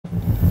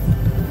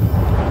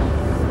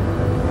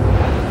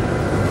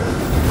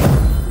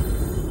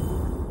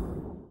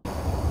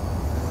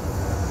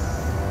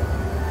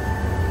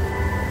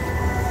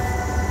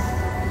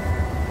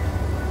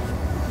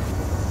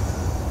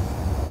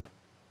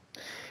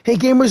Hey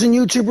gamers and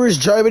YouTubers,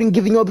 Jarvan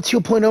giving you all the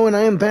 2.0, and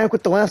I am back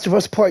with The Last of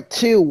Us Part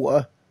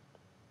 2.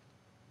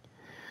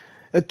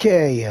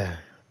 Okay,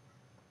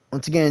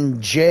 once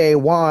again,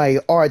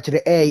 J-Y-R to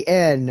the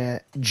A-N,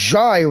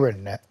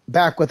 Jarvan,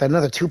 back with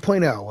another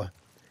 2.0,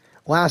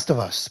 Last of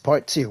Us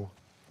Part 2,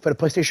 for the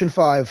PlayStation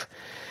 5.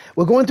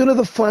 We're going through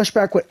another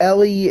flashback with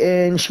Ellie,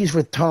 and she's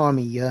with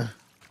Tommy, on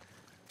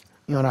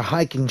a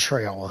hiking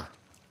trail.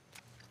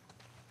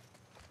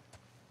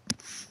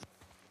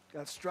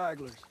 Got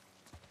stragglers.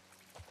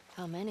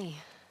 How many?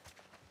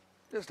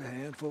 Just a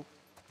handful.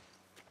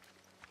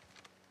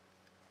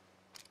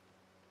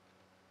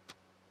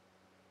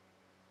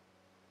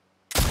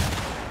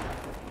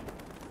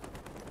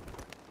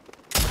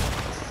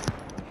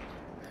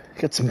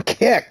 Get some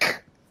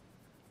kick.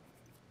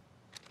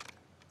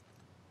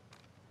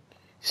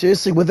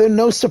 Seriously, were there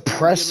no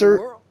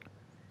suppressor?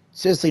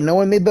 Seriously, no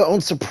one made their own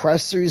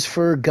suppressors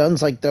for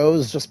guns like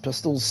those, just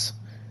pistols?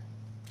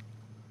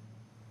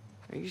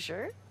 Are you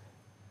sure?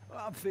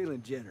 Well, I'm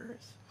feeling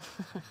generous.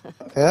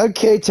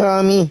 Okay,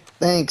 Tommy,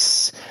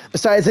 thanks.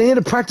 Besides, I need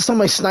to practice on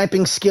my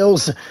sniping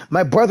skills.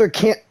 My little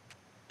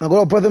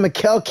brother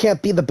Mikkel can't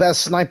be the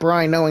best sniper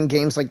I know in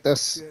games like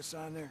this. See that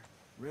sign there?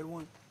 Red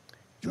one?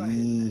 Try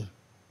hitting that.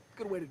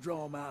 Good way to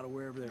draw them out of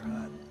wherever they're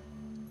hiding.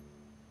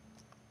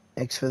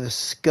 X for the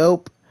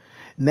scope.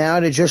 Now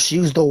to just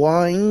use the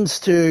lines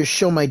to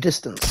show my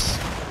distance.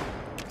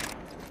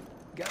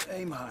 Got to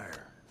aim higher.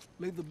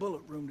 Leave the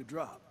bullet room to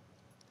drop.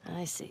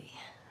 I see.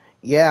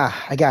 Yeah,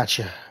 I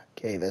gotcha.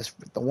 Okay, there's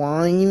the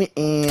line,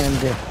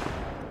 and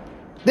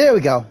there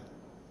we go.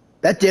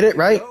 That did it,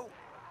 right? Go.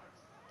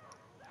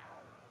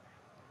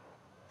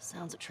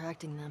 Sounds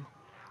attracting them.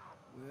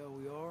 Well,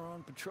 we are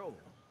on patrol.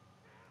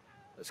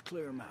 Let's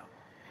clear them out.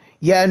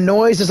 Yeah,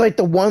 noise is like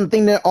the one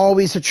thing that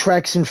always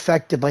attracts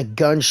infected, like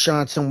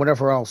gunshots and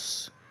whatever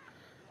else.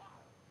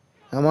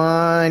 Come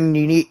on,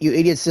 you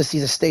idiots just need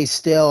to stay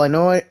still. I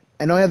know I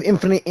have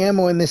infinite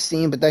ammo in this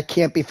scene, but that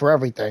can't be for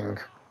everything.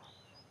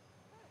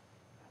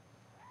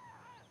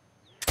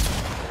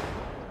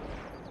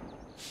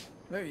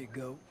 There you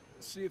go.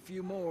 See a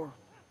few more.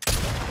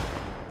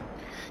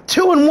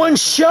 2 in 1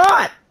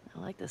 shot! I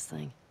like this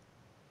thing.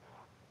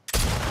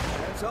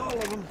 That's all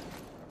of them.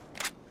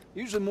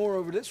 Usually more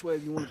over this way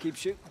if you want to keep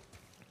shooting.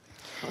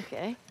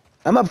 Okay.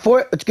 I'm up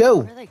for it. Let's go.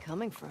 Where are they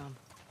coming from?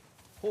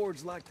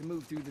 Hordes like to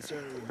move through this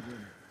area in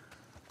winter.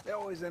 They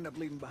always end up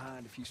leaving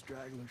behind a few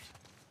stragglers.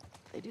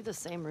 They do the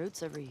same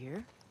routes every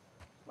year?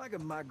 Like a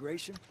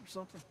migration or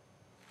something.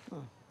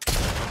 What's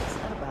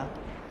that about?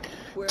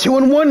 Well, 2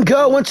 in 1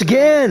 go once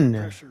again.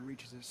 Pressure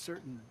reaches a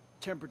certain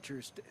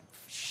temperature.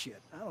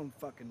 Shit, I don't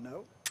fucking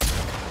know.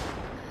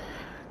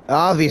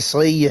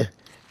 Obviously,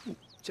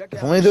 Check if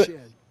out only the there,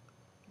 shed.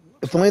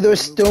 if only there were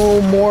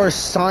still more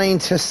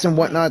scientists and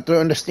whatnot to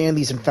understand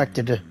these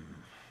infected,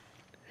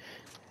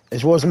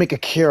 as well as make a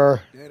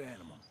cure. Dead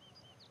animal.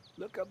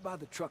 Look up by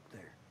the truck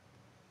there.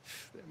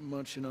 They're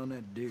munching on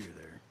that deer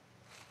there.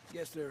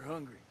 Guess they're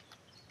hungry.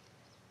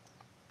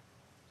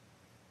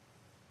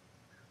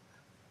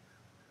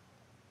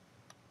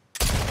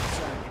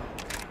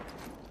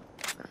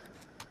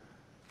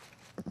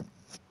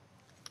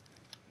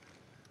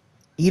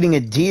 Eating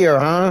a deer,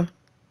 huh?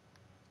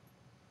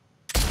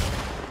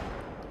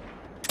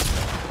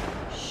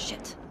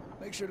 Shit.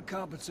 Make sure to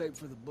compensate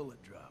for the bullet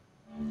drop.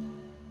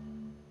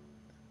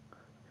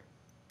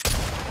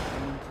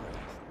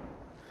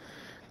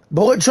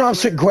 Bullet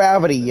drops with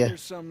gravity.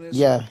 There's some this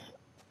Yeah. way.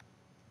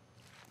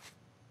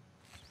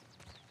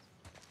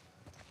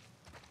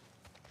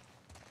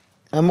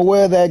 I'm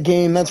aware of that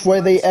game. That's why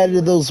they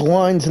added those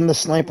lines in the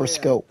sniper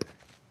scope.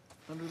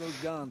 Under those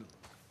gondolas.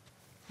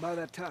 By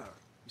that tower.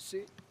 You see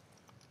it?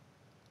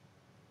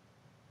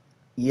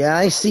 Yeah,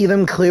 I see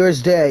them clear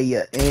as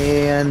day.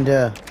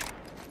 And,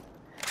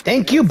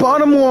 thank you,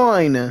 bottom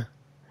line.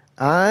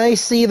 I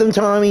see them,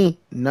 Tommy.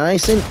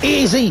 Nice and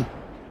easy.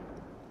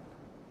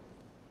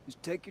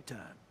 Just take your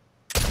time.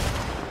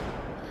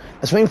 I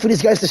was waiting for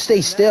these guys to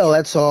stay still,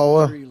 that's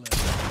all. 3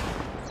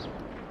 left.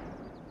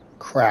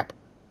 Crap.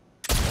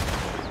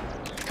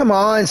 Come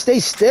on, stay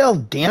still,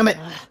 damn it.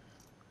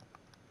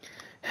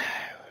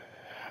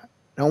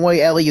 Don't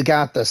worry, Ellie, you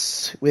got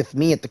this. With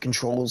me at the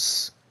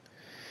controls.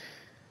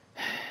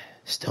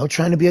 Still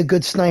trying to be a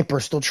good sniper,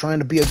 still trying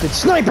to be a good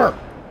sniper!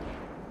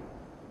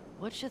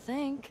 What you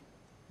think?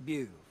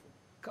 Beautiful.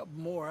 Couple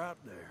more out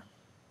there.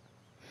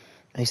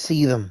 I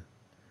see them.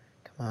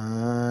 Come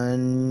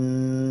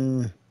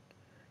on.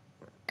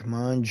 Come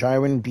on,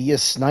 Jarvan, be a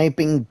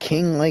sniping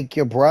king like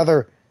your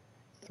brother.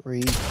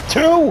 3,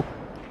 2!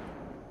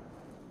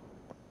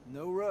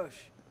 No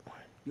rush.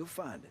 You'll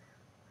find it.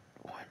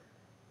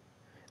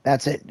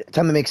 That's it.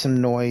 Time to make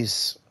some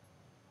noise.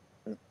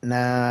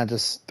 Nah,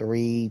 just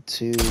 3,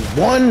 2,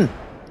 1!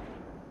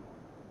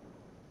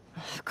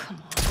 Oh, come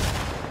on.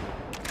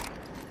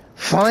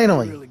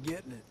 Finally! Really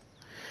getting it.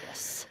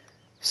 Yes.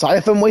 Sorry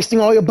if I'm wasting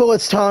all your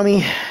bullets, Tommy.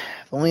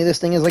 If only this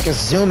thing is like a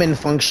zoom-in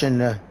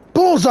function.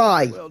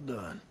 Bullseye! Well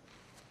done.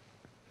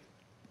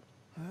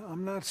 Well,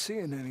 I'm not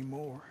seeing any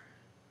more.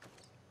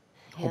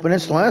 Hoping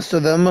it's the last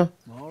of them.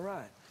 All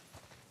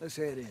Let's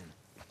head in.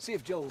 See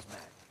if Joel's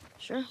back.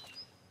 Sure.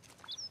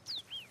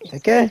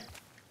 Okay.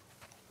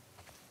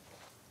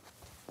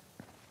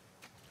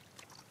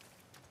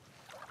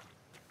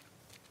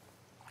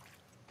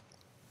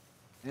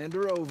 Hand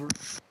her over.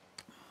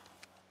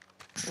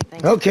 Hey,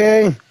 thanks.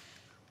 Okay.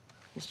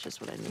 It's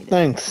just what I needed.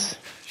 Thanks.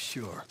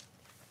 Sure.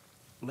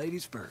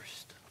 Ladies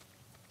first.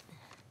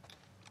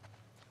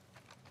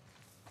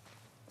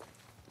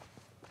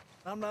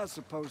 I'm not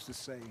supposed to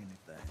say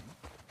anything,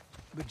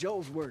 but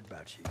Joel's worried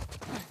about you.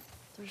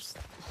 There's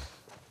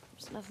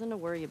nothing to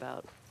worry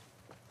about.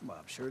 Well,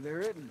 I'm sure there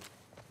isn't.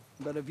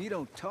 But if you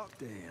don't talk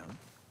to him,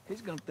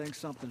 he's gonna think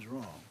something's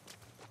wrong.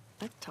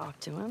 I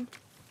talked to him.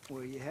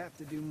 Well, you have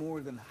to do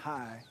more than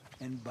hi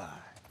and bye.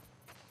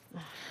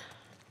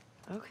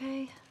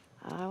 Okay,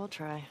 I will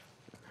try.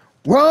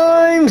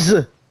 Rhymes!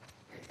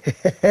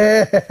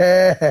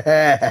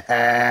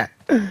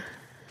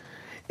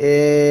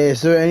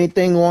 Is there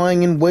anything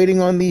lying and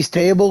waiting on these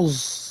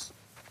tables?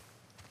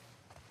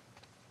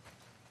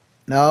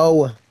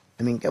 No.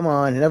 I mean, come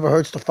on. It never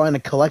hurts to find a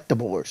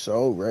collectible or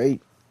so, right?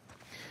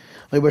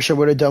 I wish I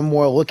would have done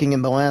more looking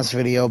in the last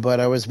video, but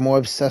I was more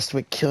obsessed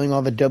with killing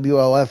all the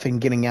WLF and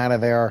getting out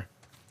of there.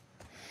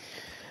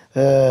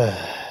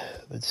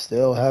 But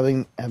still,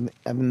 having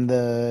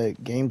the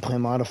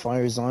gameplay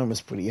modifiers on was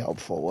pretty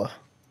helpful.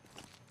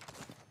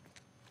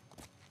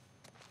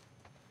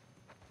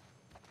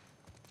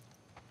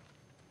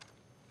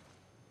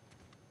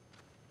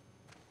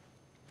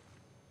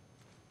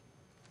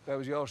 That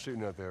was y'all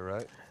shooting up there,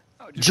 right?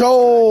 Oh, just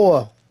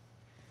Joel!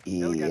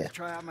 Ellie got Yeah. to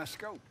try out my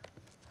scope.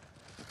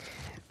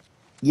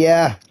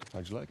 Yeah.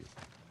 How'd you like it?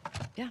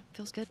 Yeah,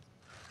 feels good.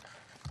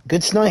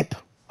 Good snipe.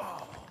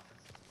 I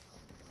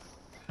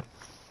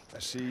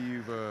see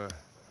you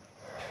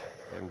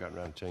haven't gotten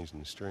around to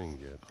changing the string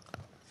yet.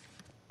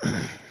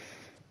 I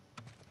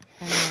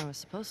know I was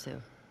supposed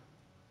to.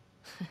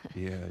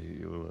 Yeah,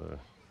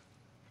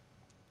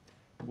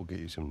 we'll get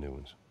you some new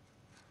ones.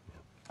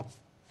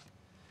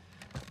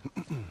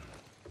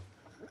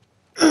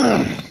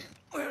 Well,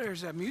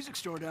 there's that music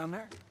store down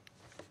there.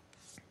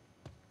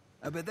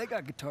 I bet they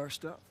got guitar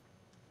stuff.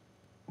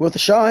 Worth a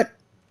shot.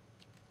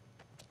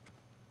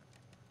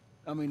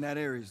 I mean, that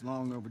area's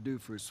long overdue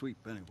for a sweep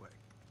anyway.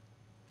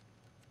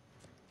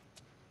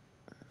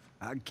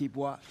 I can keep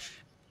watch.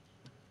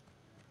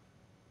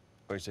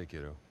 What do you say,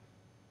 kiddo?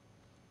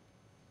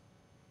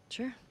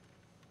 Sure.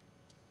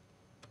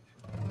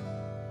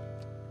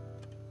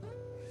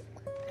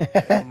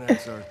 And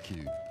that's our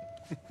cue.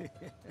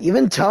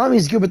 Even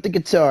Tommy's good with the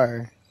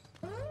guitar.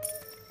 Are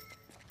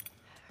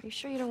you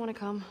sure you don't want to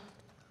come?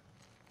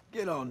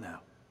 Get on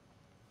now.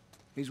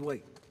 He's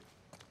waiting.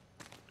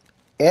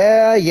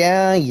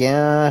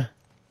 Yeah.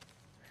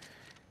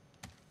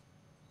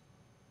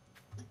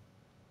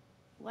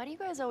 Why do you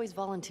guys always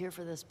volunteer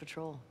for this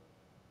patrol?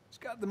 It's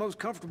got the most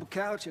comfortable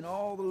couch in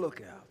all the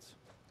lookouts.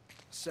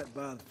 Set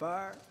by the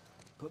fire,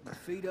 put my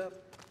feet up.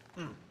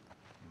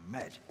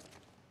 Magic.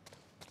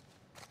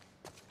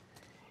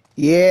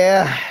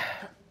 Yeah.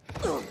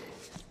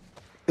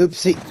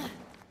 Oopsie.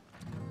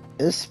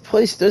 This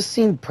place does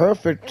seem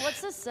perfect. Hey,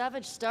 what's this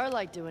savage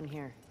starlight doing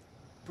here?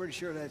 Pretty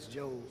sure that's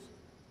Joel's.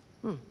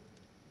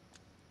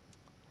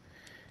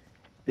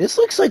 This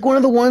looks like one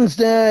of the ones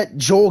that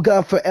Joel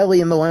got for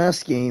Ellie in the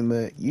last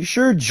game. You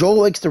sure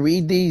Joel likes to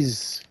read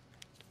these?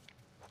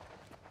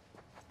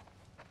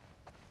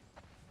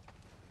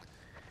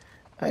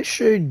 I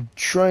should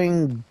try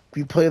and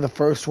replay the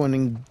first one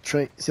and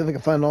try see if I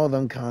can find all of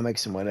them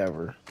comics and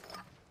whatever.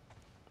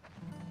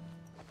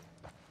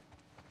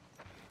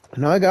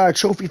 Now I got a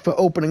trophy for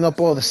opening up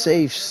all the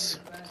safes.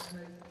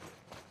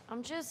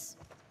 I'm just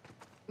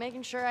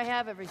making sure I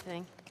have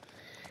everything.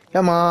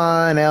 Come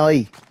on,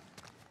 Ellie.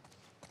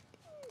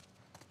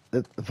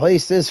 The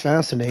place is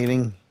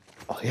fascinating.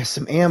 Oh, here's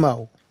some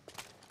ammo.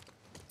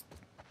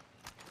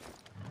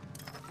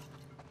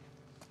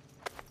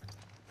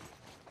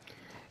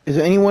 Is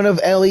there any one of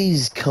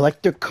Ellie's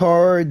collector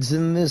cards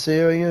in this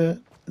area?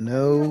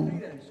 No.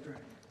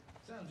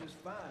 Sounds just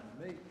fine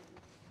to me.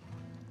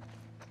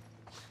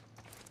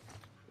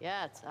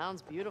 Yeah, it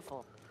sounds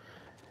beautiful.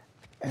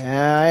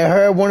 I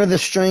heard one of the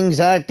strings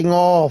acting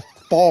all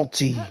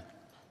faulty.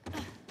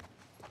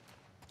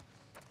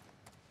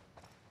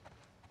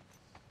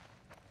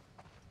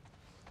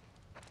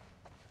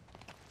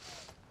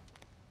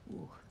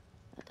 Ooh,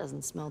 that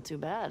doesn't smell too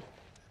bad.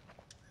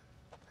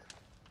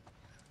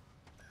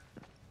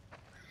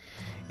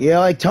 Yeah,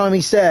 like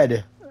Tommy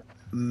said,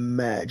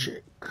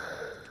 magic.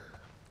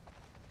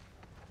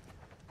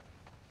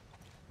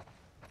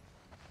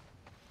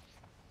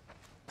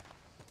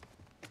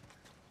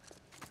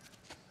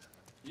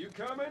 You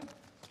coming?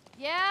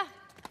 Yeah?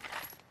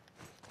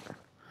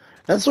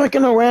 That's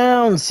looking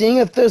around, seeing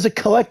if there's a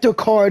collector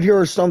card here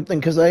or something,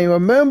 because I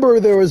remember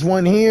there was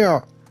one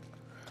here.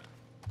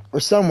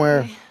 Or somewhere.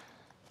 Okay.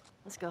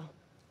 Let's go.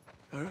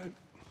 All right.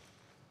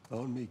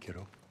 On me,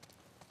 kiddo.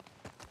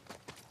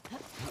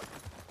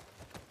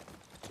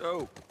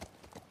 So,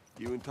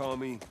 you and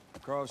Tommy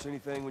cross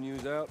anything when you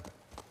was out?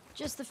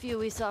 Just the few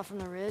we saw from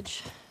the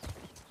ridge.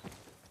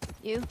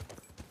 You?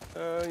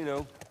 You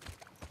know,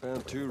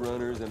 found 2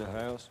 runners in a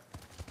house.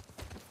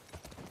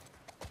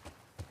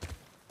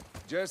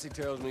 Jesse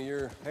tells me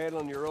you're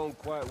handling your own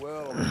quite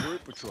well on the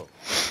group patrol.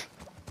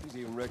 He's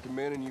even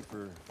recommending you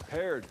for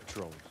paired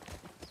patrols.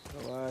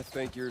 Well, I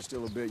think you're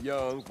still a bit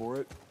young for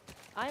it.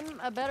 I'm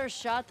a better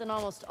shot than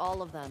almost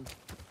all of them.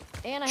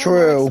 And I have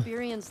True. more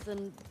experience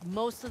than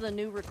most of the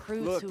new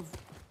recruits Look, who've...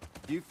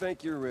 you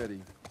think you're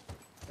ready.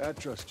 I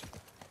trust you.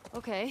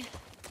 Okay.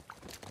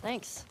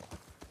 Thanks.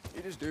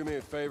 You just do me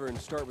a favor and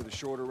start with the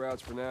shorter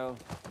routes for now.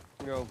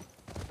 You know,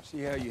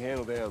 see how you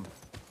handle them.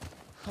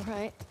 All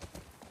right.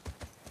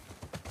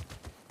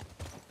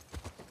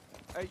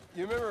 Hey,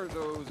 you remember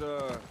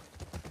those,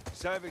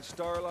 Savage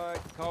Starlight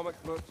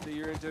comic books that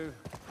you're into?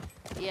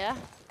 Yeah?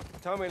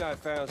 Tommy and I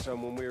found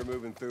some when we were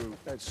moving through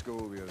that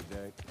school the other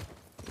day.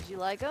 Did you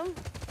like them?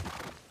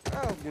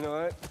 Oh, you know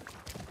what?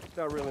 It's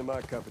not really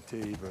my cup of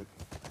tea, but...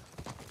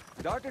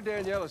 Dr.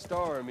 Daniela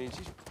Starr, I mean,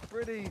 she's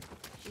pretty...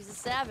 She's a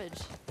savage.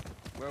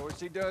 Well, what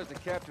she does to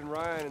Captain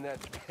Ryan in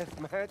that death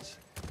match...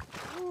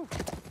 Whew.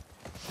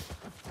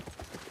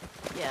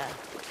 Yeah.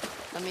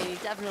 I mean, he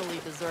definitely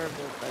deserved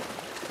it, but...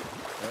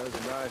 That was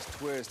a nice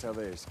twist how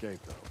they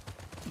escaped, though.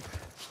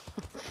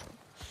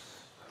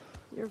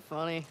 You're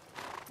funny.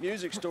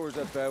 Music store's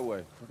up that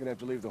way. We're gonna have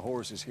to leave the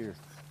horses here.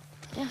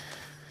 Yeah.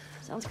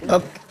 Sounds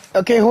good.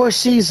 Okay,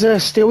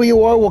 horsies, stay where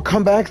you are. We'll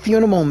come back for you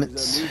in a Is moment.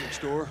 that music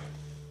store?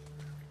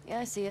 Yeah,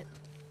 I see it.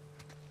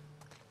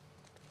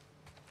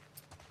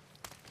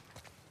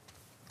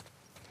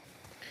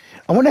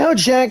 I wonder how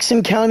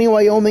Jackson County,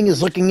 Wyoming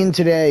is looking in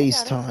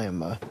today's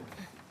time.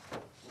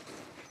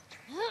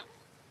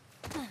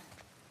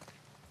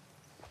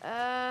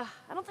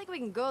 I don't think we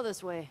can go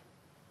this way.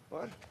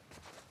 What?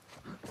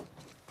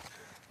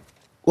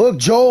 Look,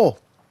 Joel.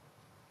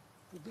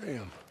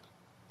 Damn.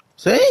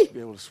 See? Be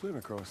able to swim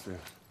across there.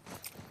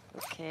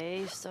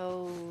 Okay,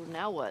 so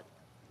now what?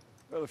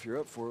 Well, if you're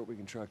up for it, we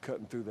can try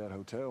cutting through that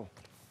hotel.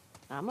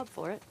 I'm up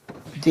for it.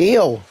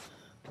 Deal.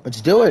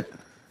 Let's do it.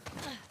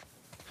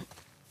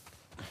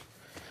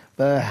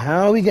 But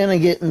how are we gonna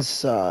get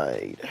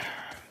inside?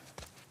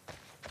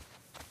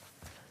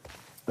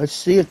 Let's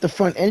see if the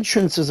front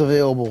entrance is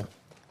available.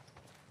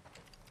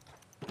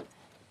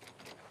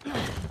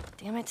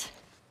 Damn it.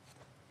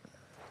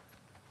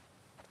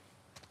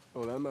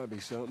 Oh, that might be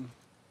something.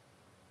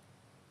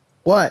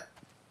 What?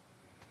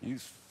 You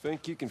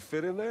think you can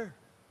fit in there?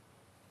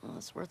 Well,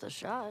 it's worth a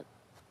shot.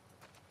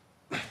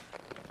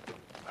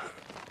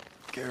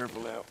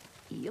 Careful now.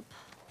 Yep.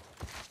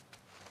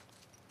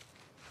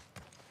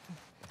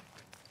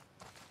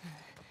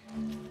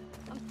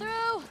 I'm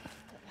through!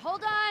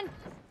 Hold on!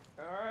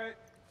 All right.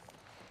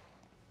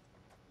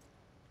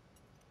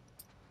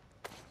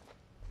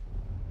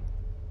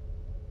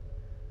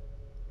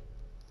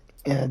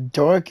 In a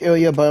dark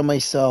area by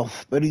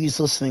myself. Better use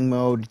listening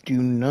mode.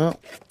 Do not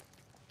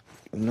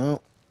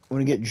want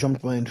to get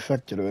jumped by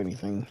infected or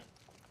anything.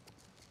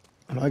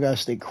 And I gotta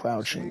stay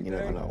crouching. You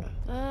never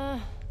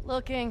know.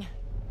 Looking.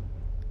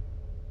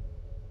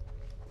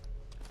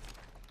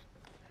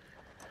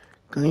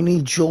 I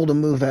need Joel to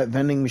move that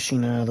vending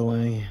machine out of the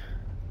way.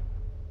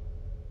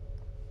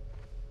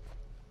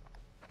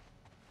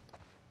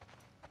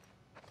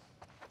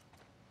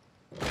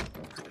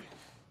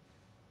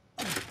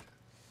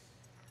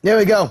 There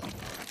we go.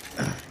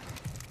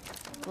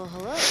 Well,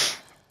 hello.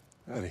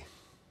 Howdy.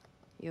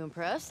 You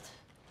impressed?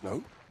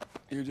 Nope.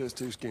 You're just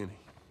too skinny.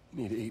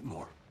 You need to eat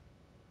more.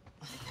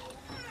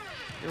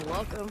 You're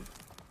welcome.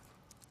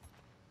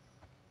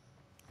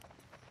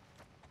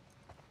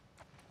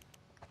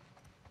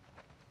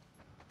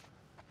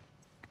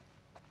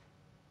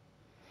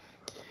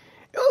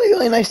 It would be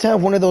really nice to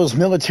have one of those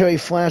military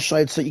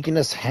flashlights that you can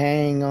just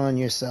hang on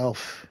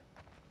yourself.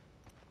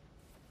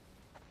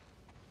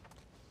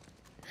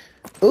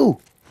 Ooh,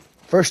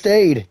 first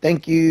aid.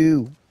 Thank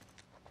you.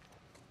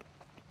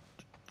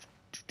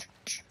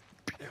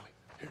 Ellie,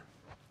 here.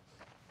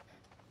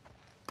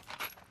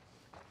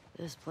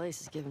 This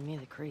place is giving me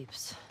the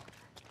creeps.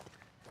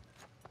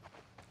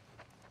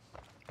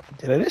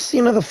 Did I just see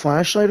another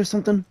flashlight or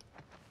something?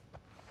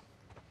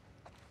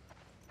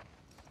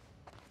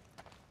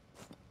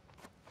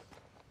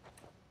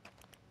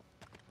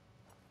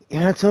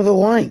 Yeah, it's another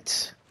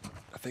light.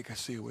 I think I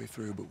see a way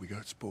through, but we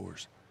got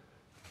spores.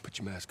 Put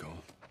your mask on.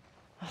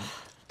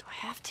 Do I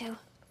have to?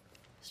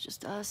 It's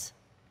just us.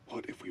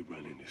 What if we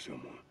run into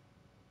someone?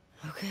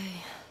 Okay,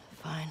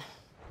 fine.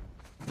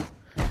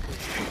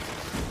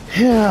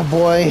 Yeah,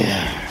 boy.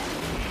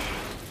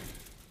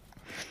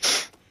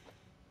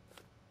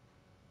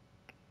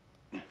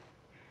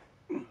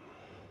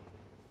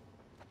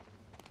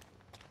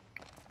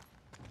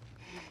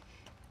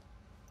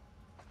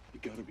 You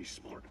gotta be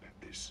smart about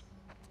this.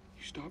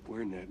 You stop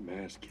wearing that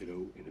mask,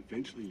 kiddo, and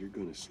eventually you're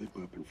gonna slip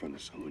up in front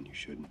of someone you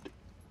shouldn't.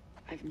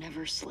 I've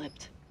never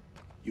slipped.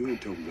 You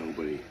ain't told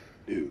nobody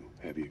new,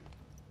 have you?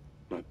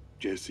 Not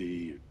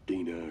Jesse or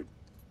Dina or...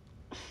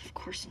 Of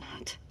course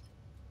not.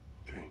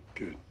 Okay,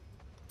 good.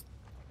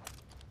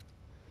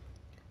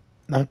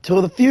 Not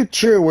till the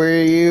future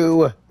where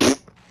you...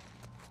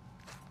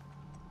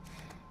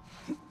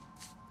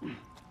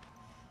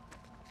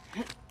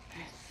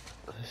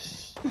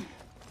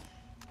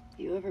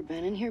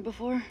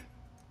 before?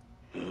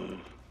 You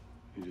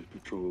just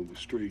patrol the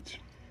streets.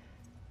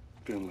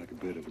 Feeling like a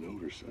bit of an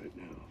oversight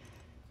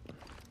now.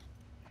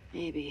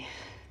 Maybe.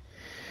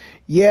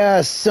 Yeah,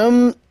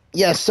 some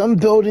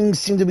buildings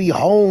seem to be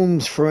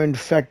homes for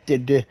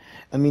infected.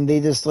 I mean,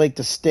 they just like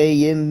to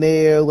stay in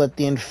there, let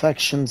the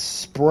infection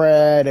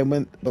spread, and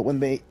when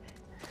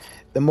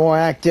they're more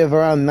active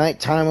around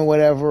nighttime or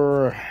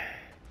whatever.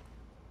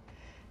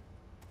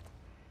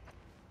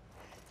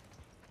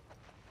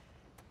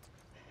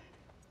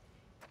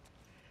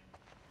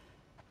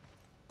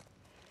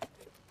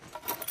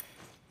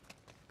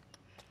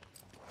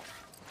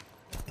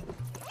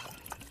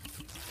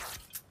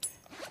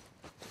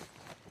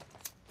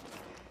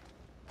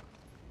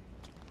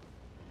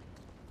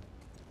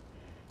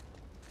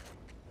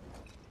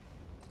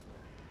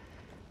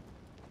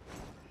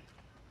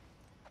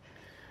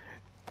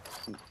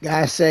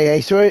 Gotta say,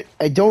 I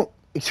don't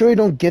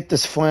get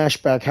this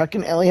flashback. How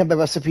can Ellie have the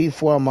recipe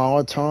for a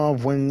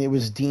Molotov when it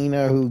was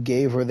Dina who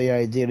gave her the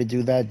idea to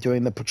do that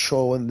during the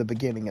patrol in the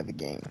beginning of the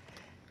game?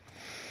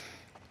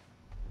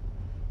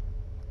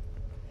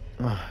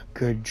 Oh,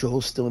 good,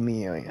 Joel's still in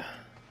the area.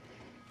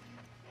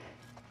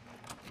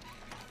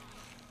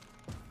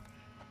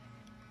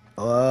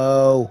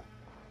 Oh.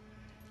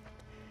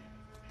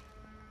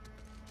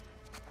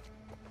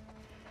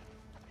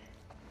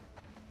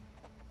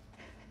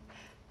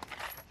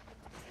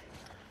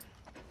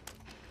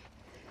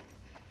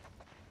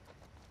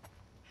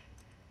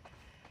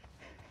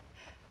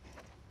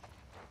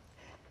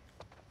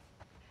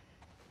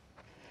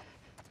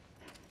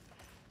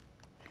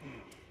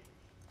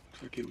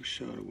 Looks like it was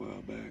shot a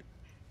while back.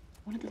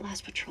 When did the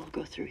last patrol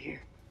go through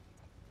here?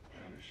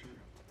 Not sure.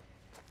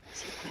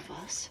 Is it one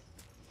of us?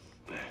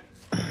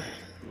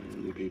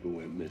 Many people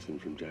went missing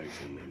from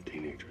Jackson, them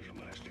teenagers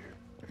from last year.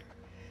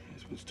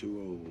 This one's too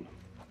old.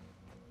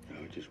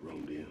 Now it just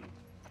roamed in.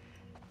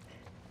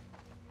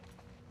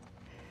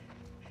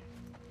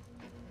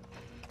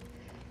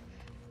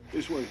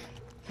 This way.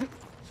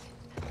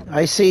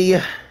 I see.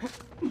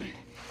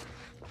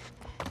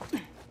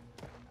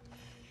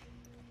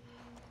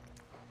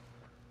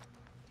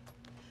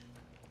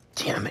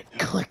 Damn it,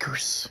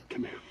 clickers.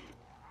 Come here.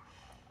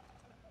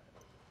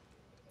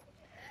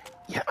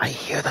 Yeah, I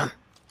hear them.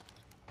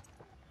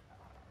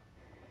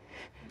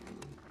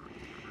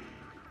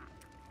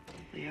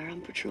 We are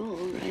on patrol,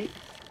 right?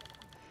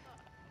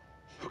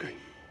 Okay.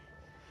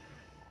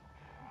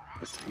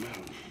 Let's take them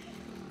out.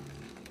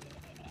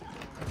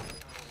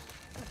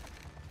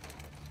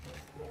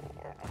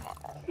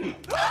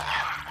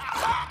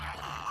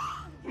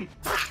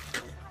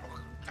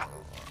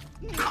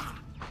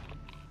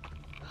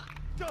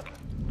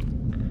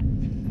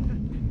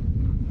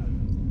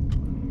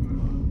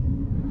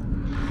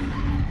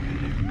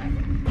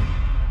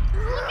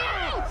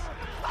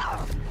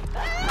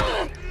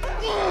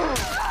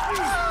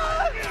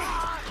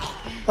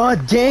 Oh,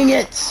 dang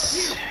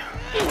it!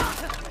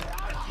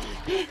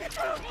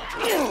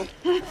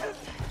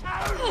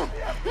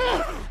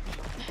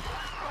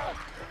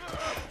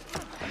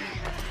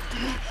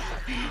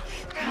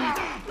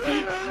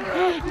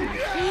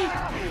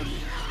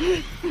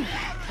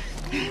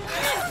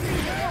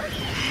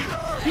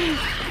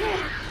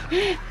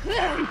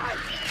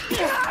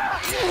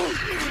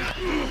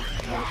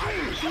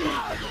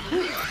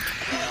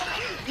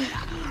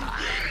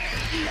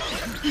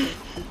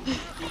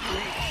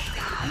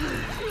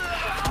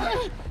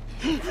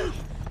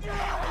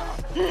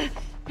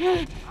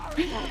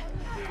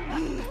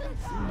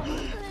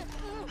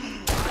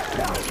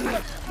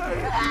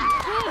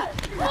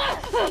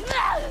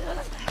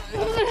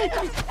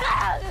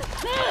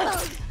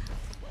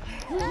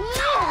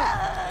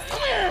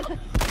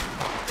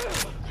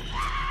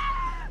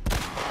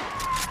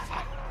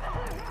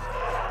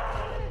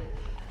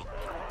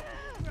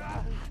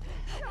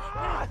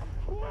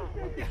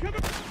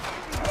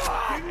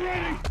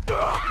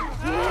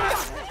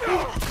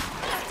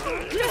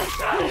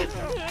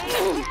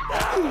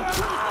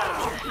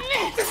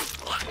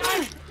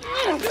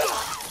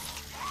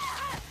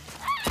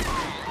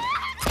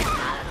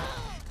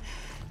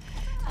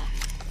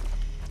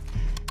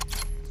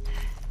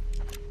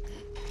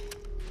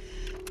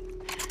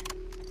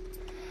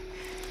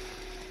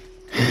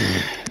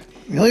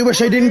 Really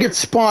wish I didn't get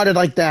spotted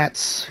like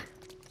that.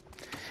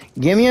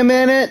 Give me a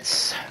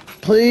minute,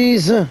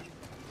 please.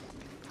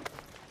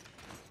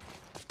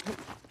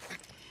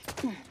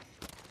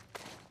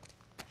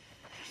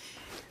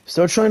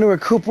 Still trying to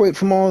recuperate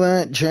from all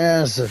that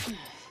jazz.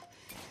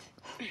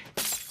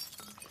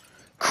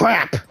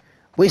 Crap!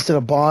 Wasted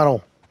a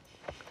bottle.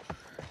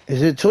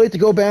 Is it too late to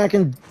go back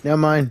and... Never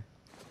mind.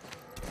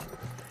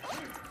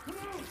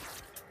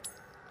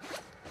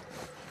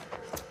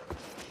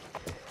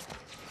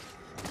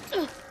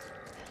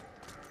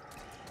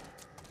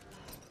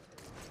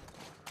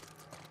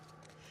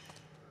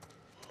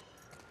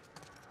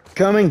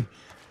 Coming.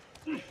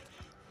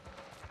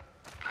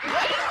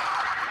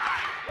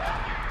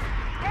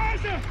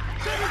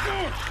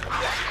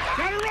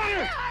 Got a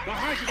runner!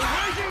 Behind you,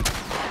 behind you!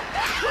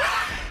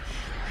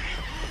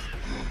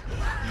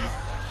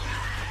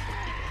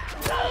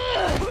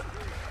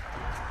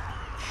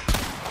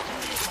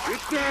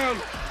 Get down!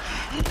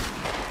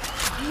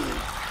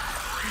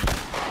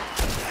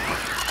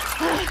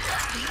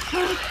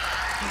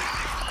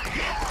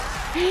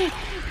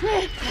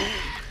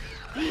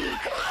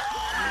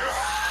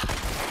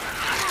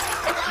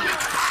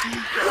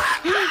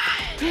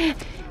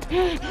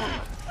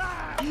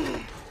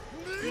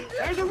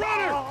 There's a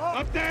runner!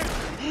 Up there!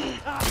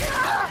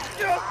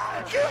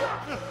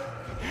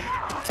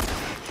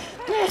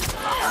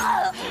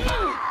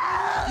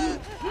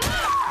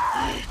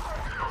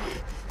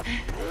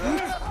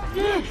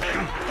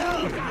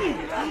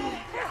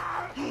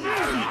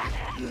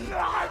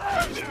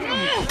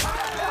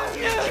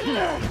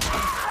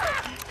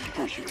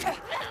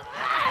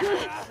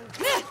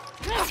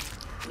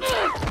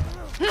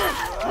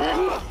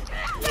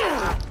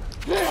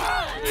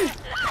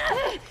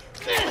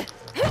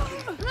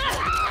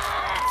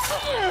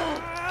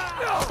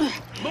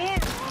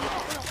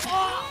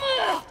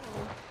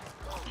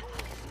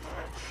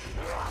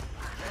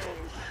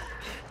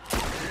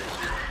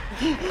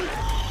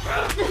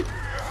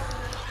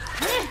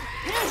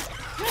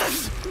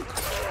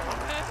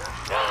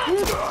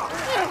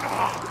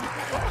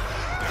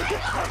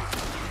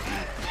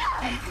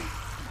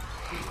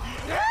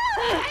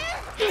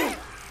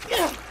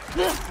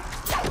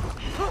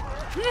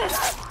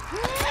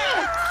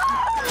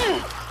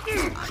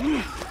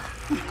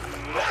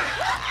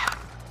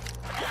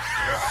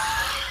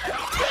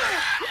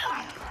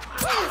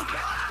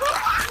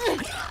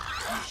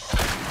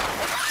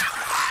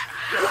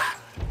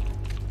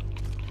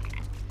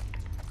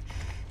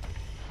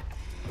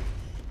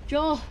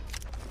 Joel,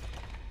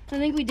 I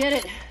think we did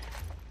it.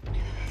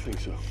 I think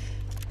so.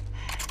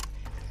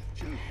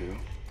 Good job, kiddo.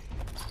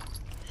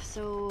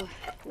 So,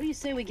 what do you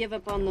say we give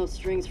up on those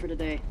strings for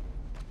today?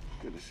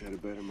 Could have said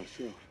it better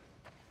myself.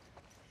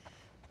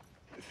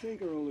 I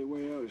think our only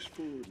way out is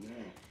forward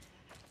now.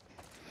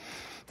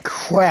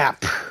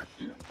 Crap.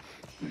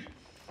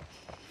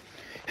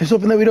 Just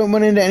hoping that we don't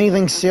run into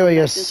anything This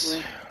serious.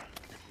 way.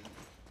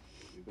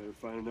 We better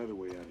find another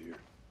way out of here.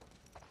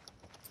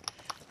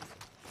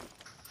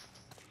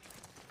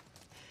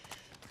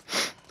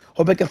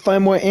 Hope I can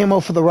find more ammo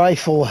for the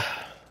rifle.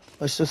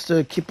 Let's just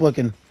keep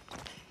looking.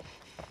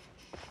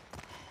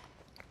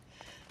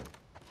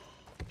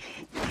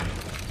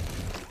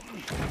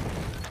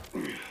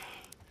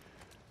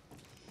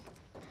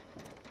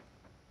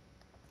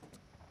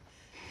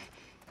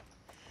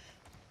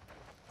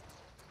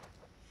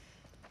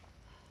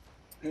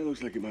 That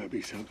looks like it might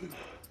be something.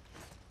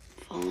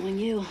 Following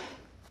you.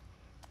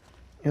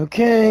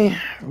 Okay,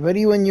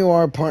 ready when you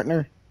are,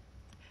 partner.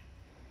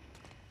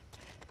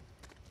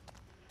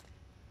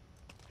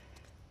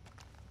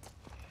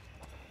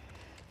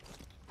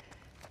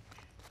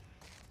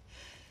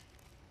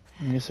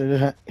 I guess I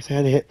had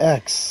to hit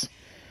X.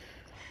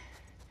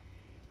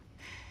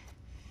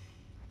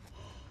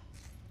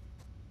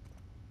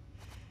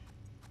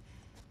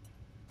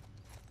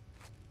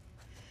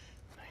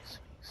 Nice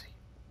and easy.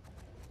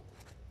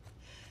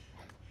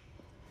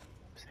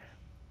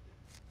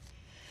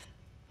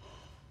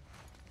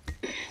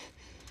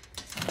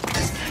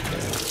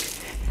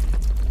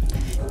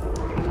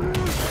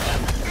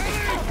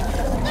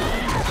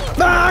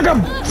 Ah, I got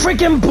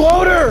freaking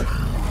bloater!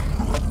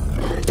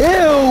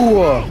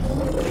 Ew!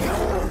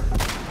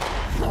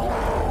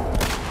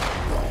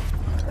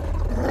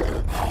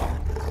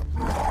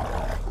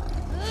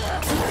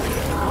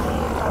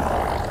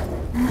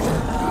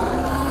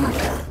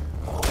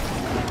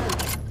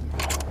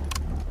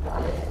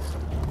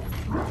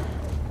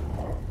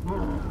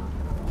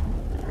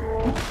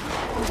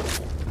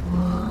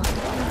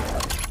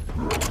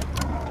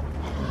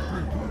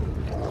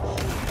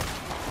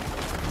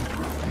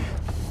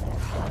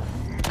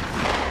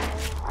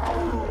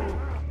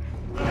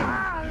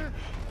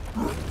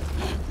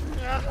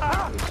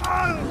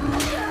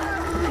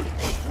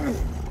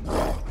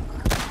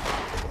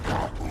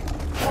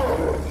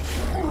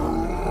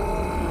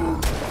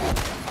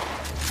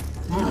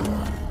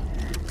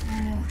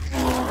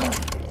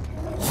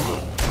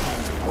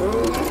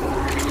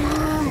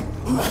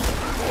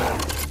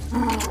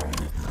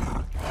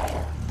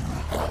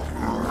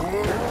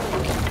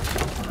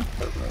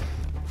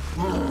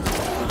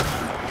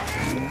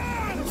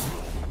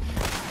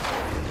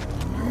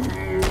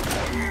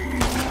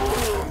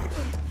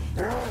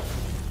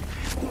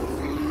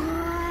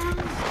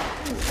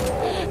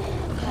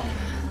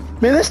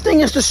 Man, this thing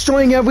is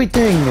destroying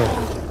everything.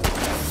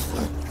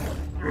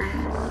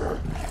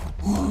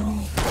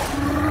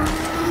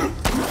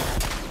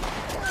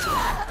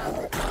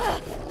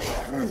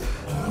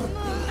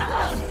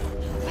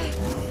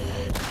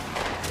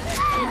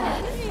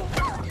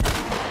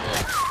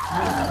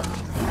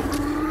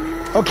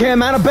 Okay,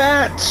 I'm out of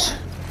bats.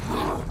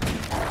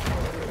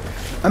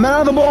 I'm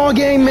out of the ball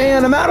game,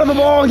 man. I'm out of the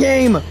ball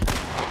game.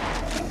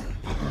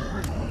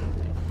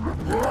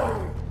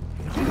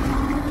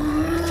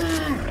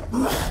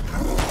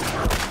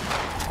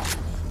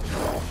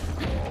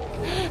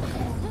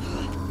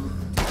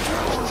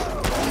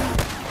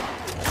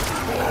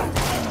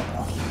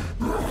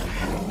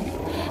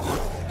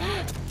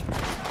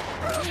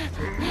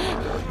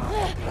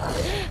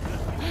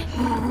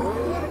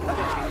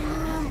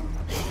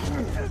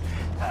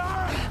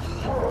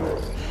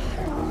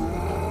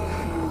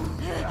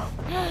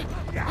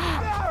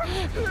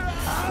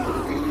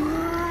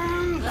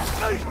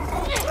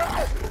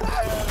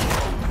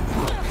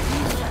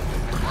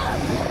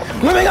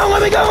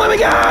 Let me go! Let me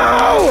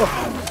go!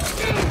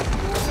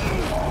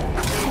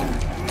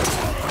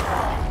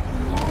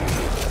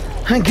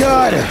 Thank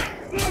God.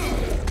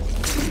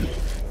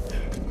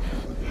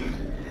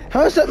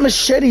 How is that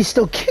machete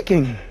still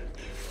kicking?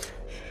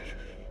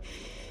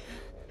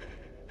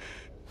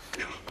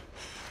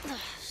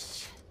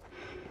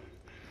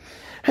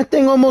 That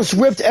thing almost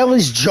ripped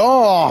Ellie's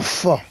jaw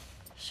off.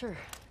 Sure.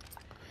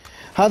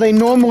 How they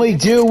normally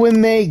do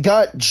when they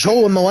got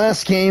Joel in the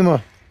last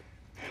game.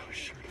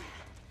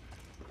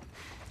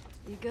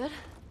 You good?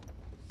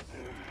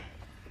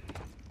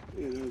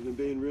 Yeah, other than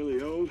being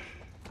really old,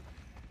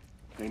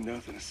 ain't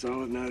nothing a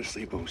solid night of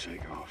sleep won't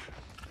shake off.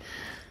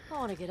 I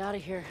want to get out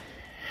of here.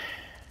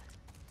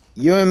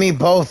 You and me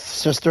both,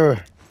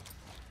 sister.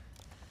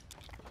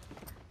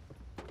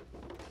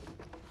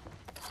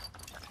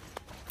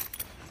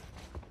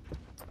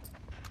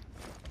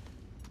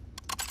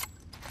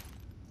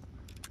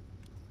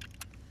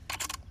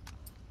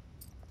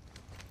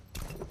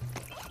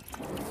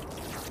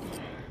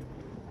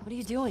 What are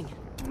you doing?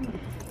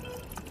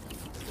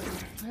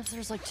 What if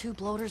there's like 2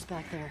 bloaters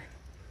back there?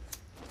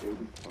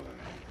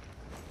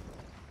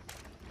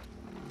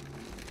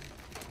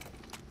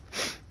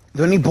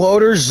 Do any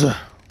bloaters?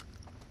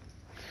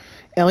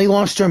 Ellie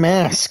lost her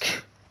mask.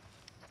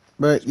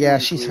 But yeah,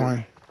 she's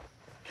fine.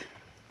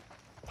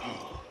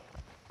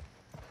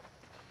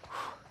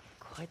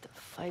 Quite the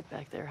fight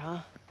back there, huh?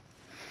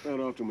 Not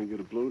often we get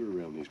a bloater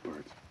around these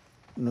parts.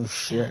 No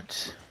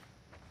shit.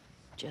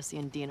 Jesse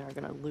and Dina are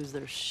gonna lose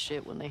their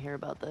shit when they hear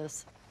about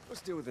this.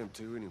 Let's deal with them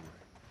two anyway.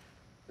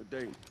 They're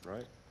dating,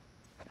 right?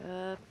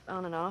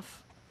 On and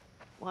off.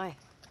 Why?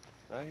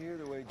 I hear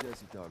the way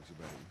Jesse talks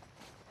about you.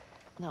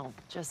 No,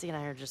 Jesse and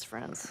I are just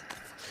friends.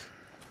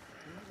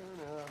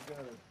 No, I've got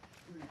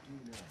a pretty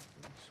keen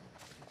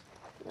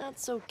eye. Not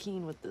so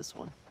keen with this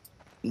one.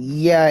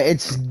 Yeah,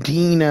 it's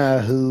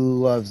Dina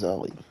who loves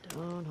Ellie.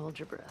 Don't hold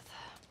your breath.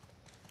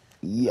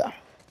 Yeah.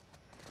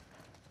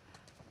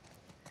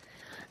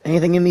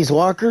 Anything in these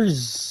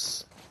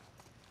lockers?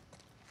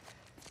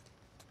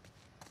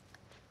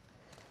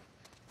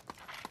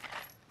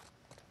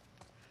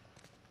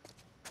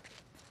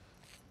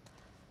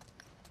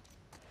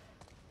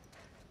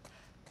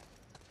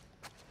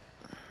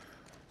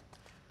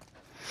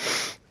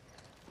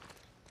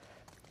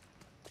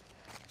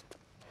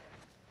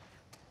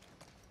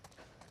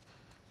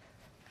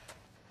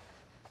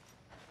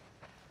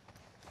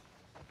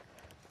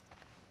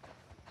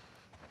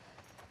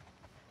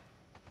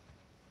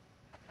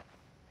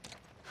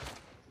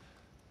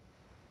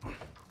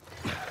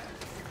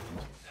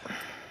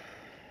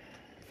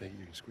 Think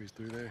you can squeeze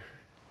through there?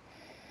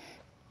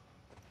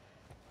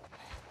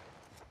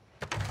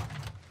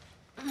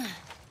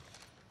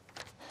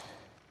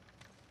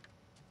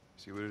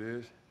 See what it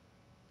is?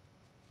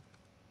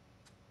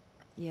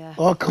 Yeah.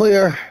 All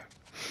clear.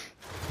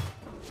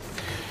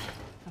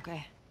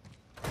 Okay.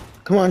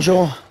 Come on,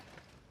 Joel.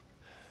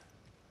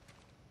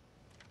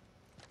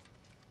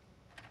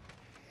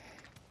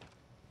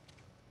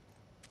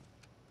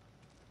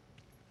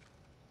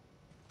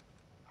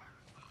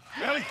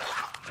 Ellie!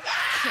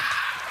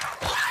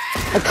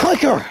 A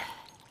clicker!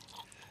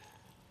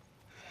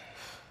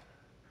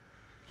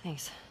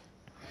 Thanks.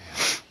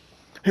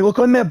 Hey, look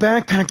on that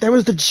backpack. That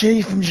was the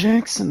J from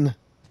Jackson.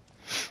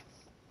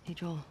 Hey,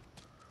 Joel.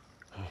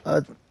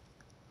 Uh,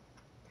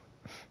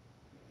 I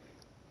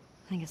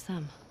think it's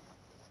them.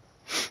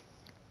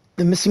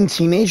 the missing They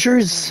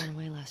teenagers? ran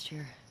away last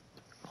year.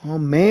 Oh,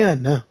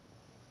 man.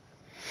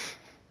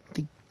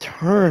 They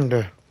turned.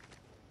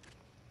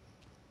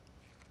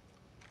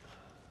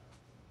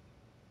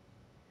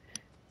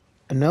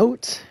 A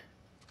note?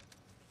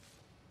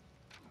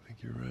 I think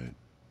you're right.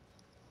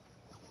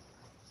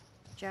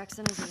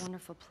 Jackson is a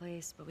wonderful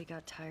place, but we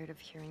got tired of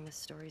hearing the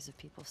stories of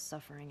people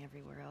suffering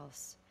everywhere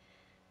else.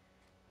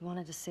 We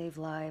wanted to save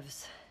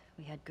lives.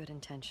 We had good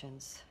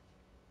intentions.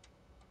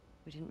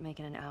 We didn't make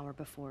it an hour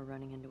before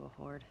running into a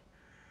horde.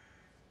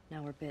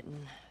 Now we're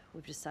bitten.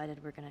 We've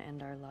decided we're gonna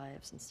end our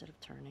lives instead of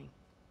turning.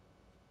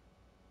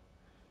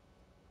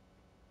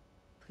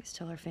 Please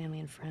tell our family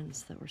and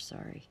friends that we're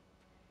sorry.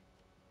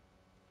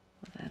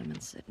 Love, Adam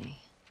and Sydney.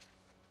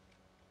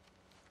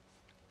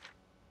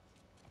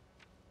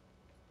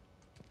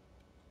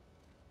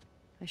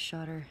 I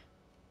shot her.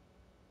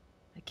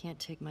 I can't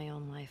take my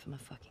own life. I'm a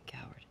fucking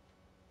coward.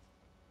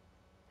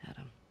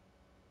 Adam.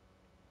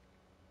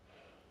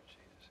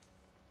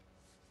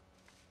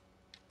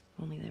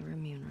 Only they were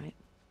immune, right?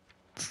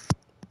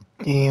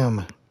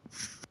 Damn.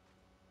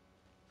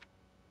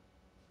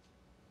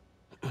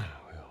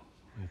 Well,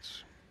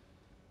 let's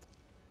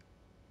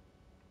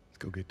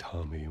go get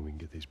Tommy and we can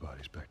get these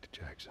bodies back to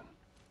Jackson.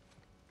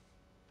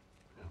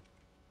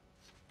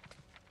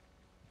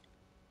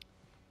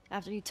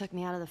 After you took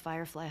me out of the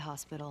Firefly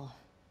Hospital,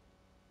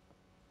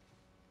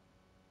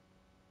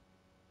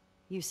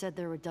 you said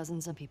there were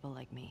dozens of people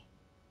like me.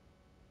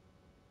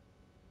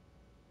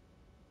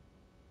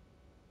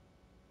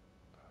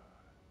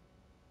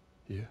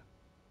 Yeah?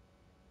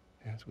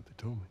 Yeah, that's what they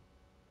told me.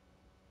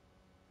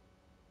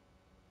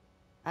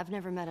 I've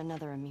never met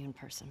another immune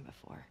person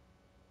before.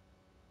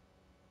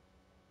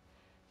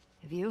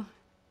 Have you?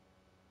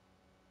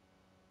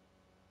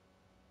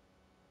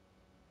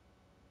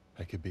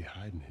 I could be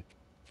hiding it.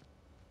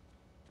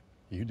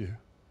 You do.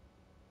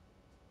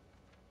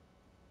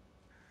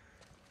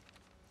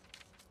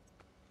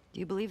 Do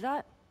you believe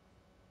that?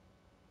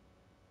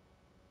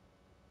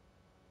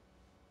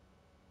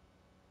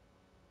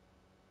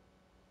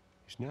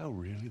 Is now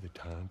really the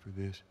time for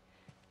this?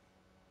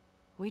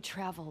 We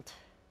traveled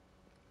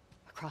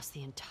across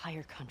the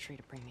entire country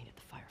to bring me to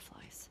the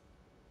Fireflies.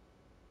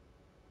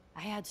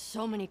 I had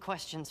so many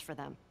questions for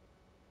them.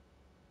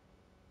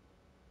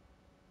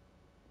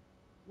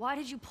 Why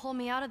did you pull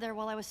me out of there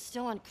while I was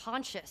still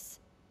unconscious?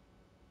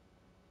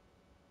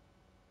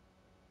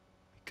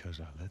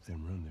 Because I let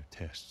them run their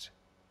tests.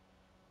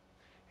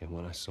 And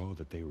when I saw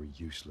that they were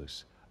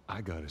useless,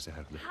 I got us out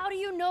of there. How do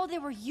you know they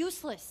were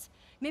useless?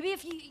 Maybe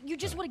if you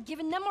just would have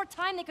given them more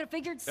time, they could have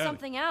figured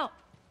something out.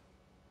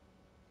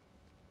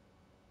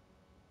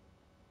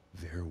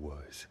 There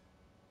was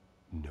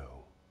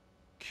no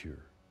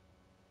cure.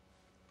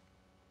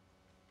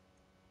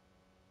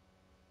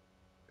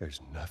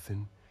 There's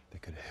nothing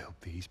that could help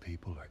these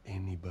people or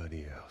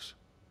anybody else.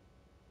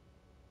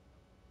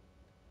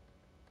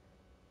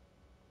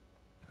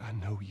 I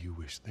know you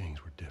wish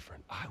things were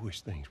different. I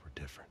wish things were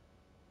different.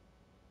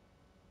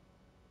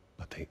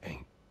 But they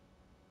ain't.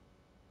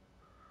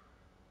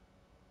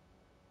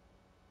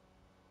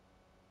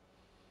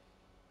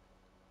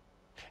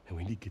 And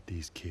we need to get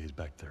these kids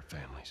back to their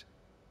families.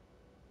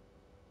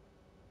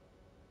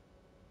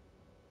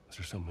 Is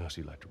there something else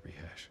you'd like to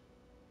rehash?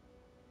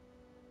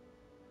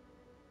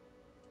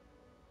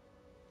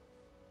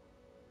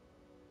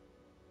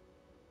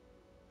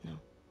 No.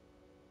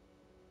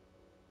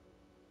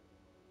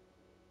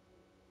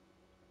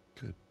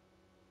 Good.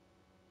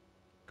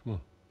 Come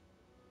on.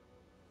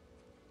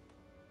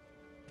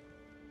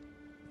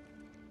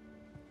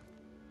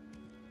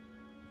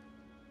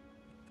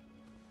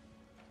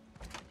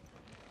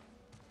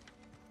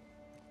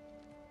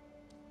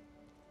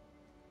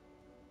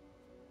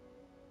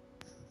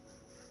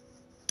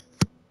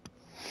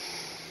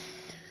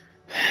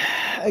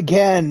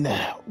 Again,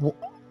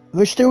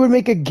 wish they would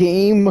make a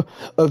game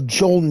of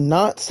Joel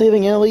not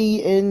saving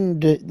Ellie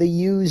and they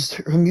used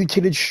her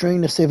mutated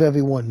strain to save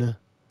everyone.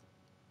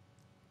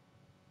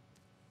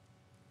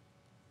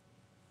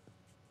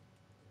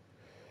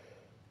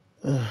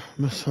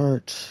 Miss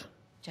Hart.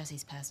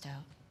 Jesse's passed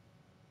out.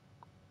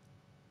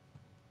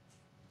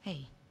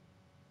 Hey,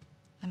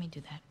 let me do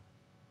that.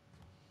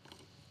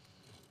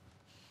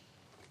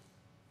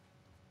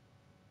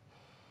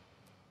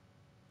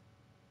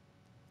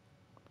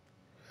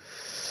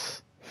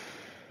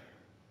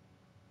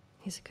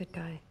 He's a good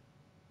guy.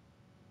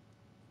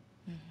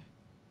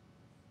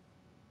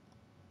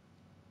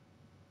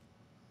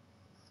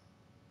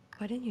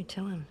 Why didn't you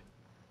tell him?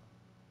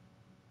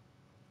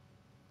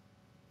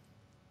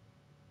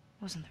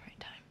 It wasn't the right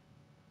time.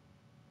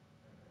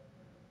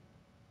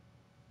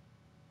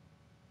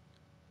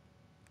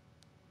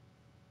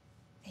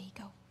 There you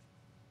go.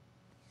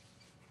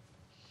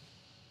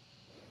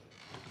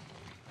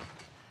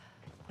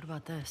 What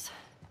about this?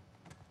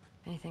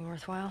 Anything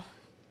worthwhile?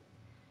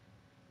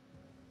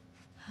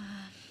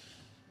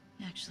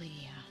 Actually,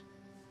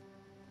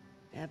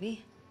 yeah.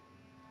 Abby?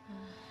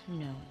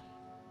 No.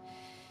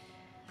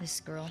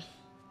 This girl,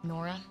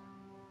 Nora,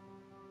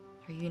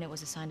 her unit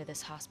was assigned to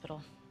this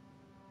hospital.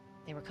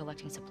 They were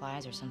collecting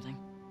supplies or something.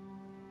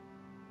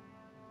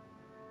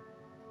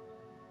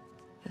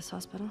 This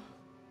hospital?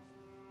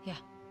 Yeah.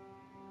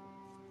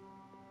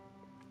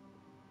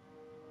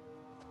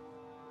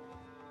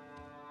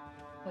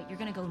 Wait, you're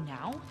gonna go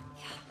now?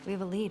 Yeah, we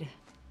have a lead.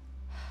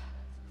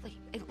 Like,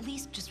 at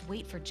least just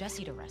wait for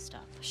Jessie to rest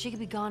up. She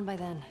could be gone by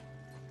then.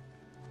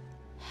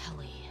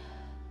 Ellie.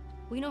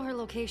 We know her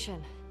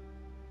location.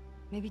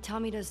 Maybe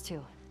Tommy does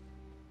too.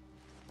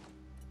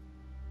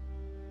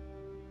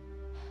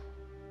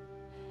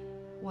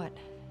 What?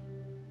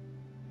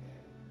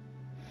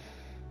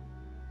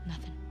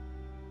 Nothing.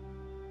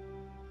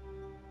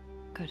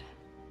 Good.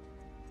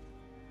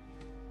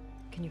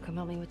 Can you come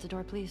help me with the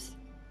door, please?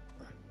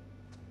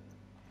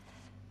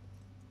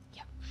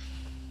 Yep.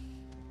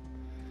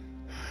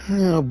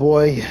 Oh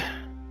boy.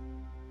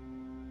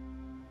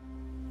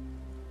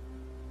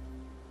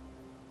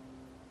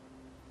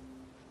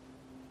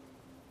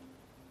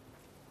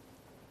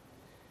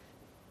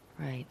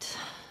 Right.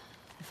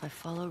 If I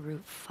follow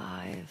Route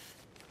 5,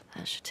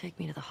 that should take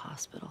me to the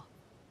hospital.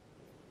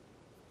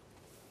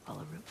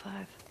 Follow Route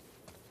 5.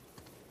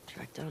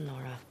 Track down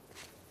Nora.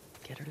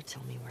 Get her to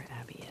tell me where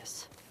Abby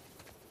is.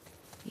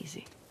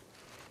 Easy.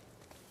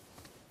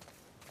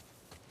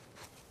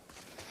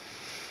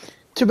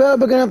 Too bad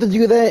we're gonna have to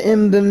do that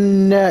in the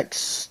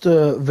next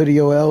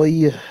video,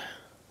 Ellie.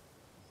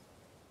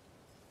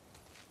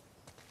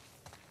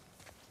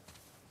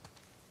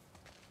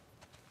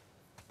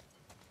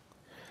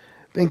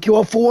 Thank you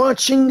all for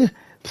watching.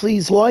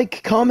 Please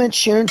like, comment,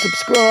 share, and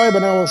subscribe,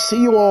 and I will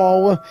see you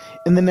all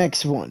in the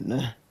next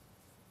one.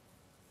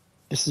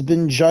 This has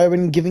been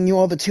Jiren giving you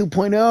all the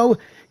 2.0.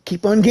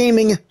 Keep on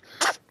gaming.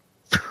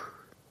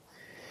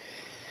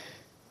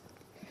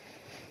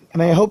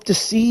 And I hope to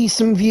see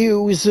some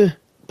views,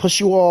 push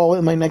you all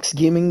in my next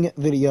gaming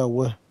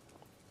video.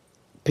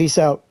 Peace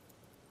out.